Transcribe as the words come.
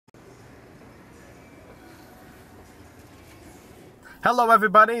Hello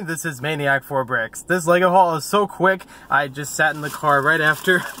everybody, this is Maniac4Bricks. This LEGO haul is so quick, I just sat in the car right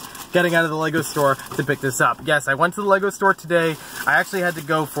after getting out of the LEGO store to pick this up. Yes, I went to the LEGO store today. I actually had to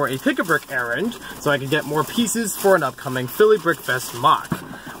go for a pick-a-brick errand so I could get more pieces for an upcoming Philly Brickfest mock.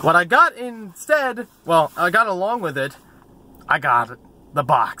 What I got instead, well, I got along with it, I got the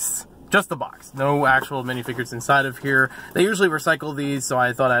box. Just the box. No actual minifigures inside of here. They usually recycle these, so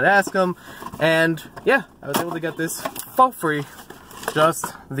I thought I'd ask them. And yeah, I was able to get this for free.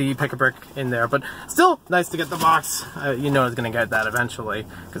 Just the pick-a-brick in there, but still nice to get the box. You know I was going to get that eventually,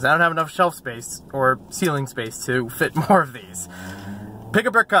 because I don't have enough shelf space or ceiling space to fit more of these.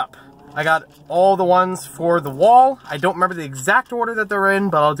 Pick-a-brick up. I got all the ones for the wall. I don't remember the exact order that they're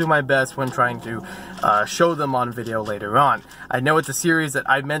in, but I'll do my best when trying to show them on video later on. I know it's a series that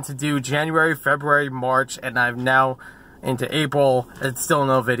I meant to do January, February, March, and I'm now into April, and still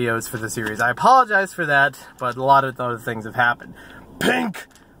no videos for the series. I apologize for that, but a lot of other things have happened. Pink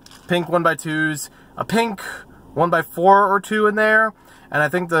 1x2s, a pink 1x4 or 2 in there, and I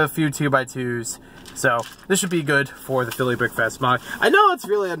think the few 2x2s. So this should be good for the Philly Brickfest mock. I know it's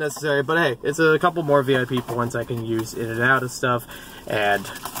really unnecessary, but hey, it's a couple more VIP points I can use in and out of stuff, and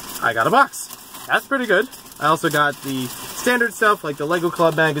I got a box. That's pretty good. I also got the standard stuff like the LEGO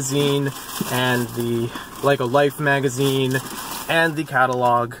Club magazine and the LEGO Life magazine and the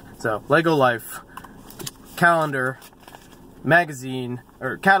catalog. So LEGO Life, calendar, magazine,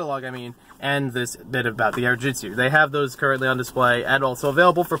 or catalog I mean, and this bit about the Airjitsu. They have those currently on display and also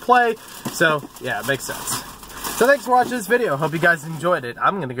available for play, so yeah, it makes sense. So thanks for watching this video, hope you guys enjoyed it.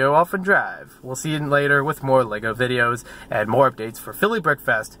 I'm gonna go off and drive. We'll see you later with more LEGO videos and more updates for Philly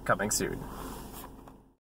Brickfest coming soon.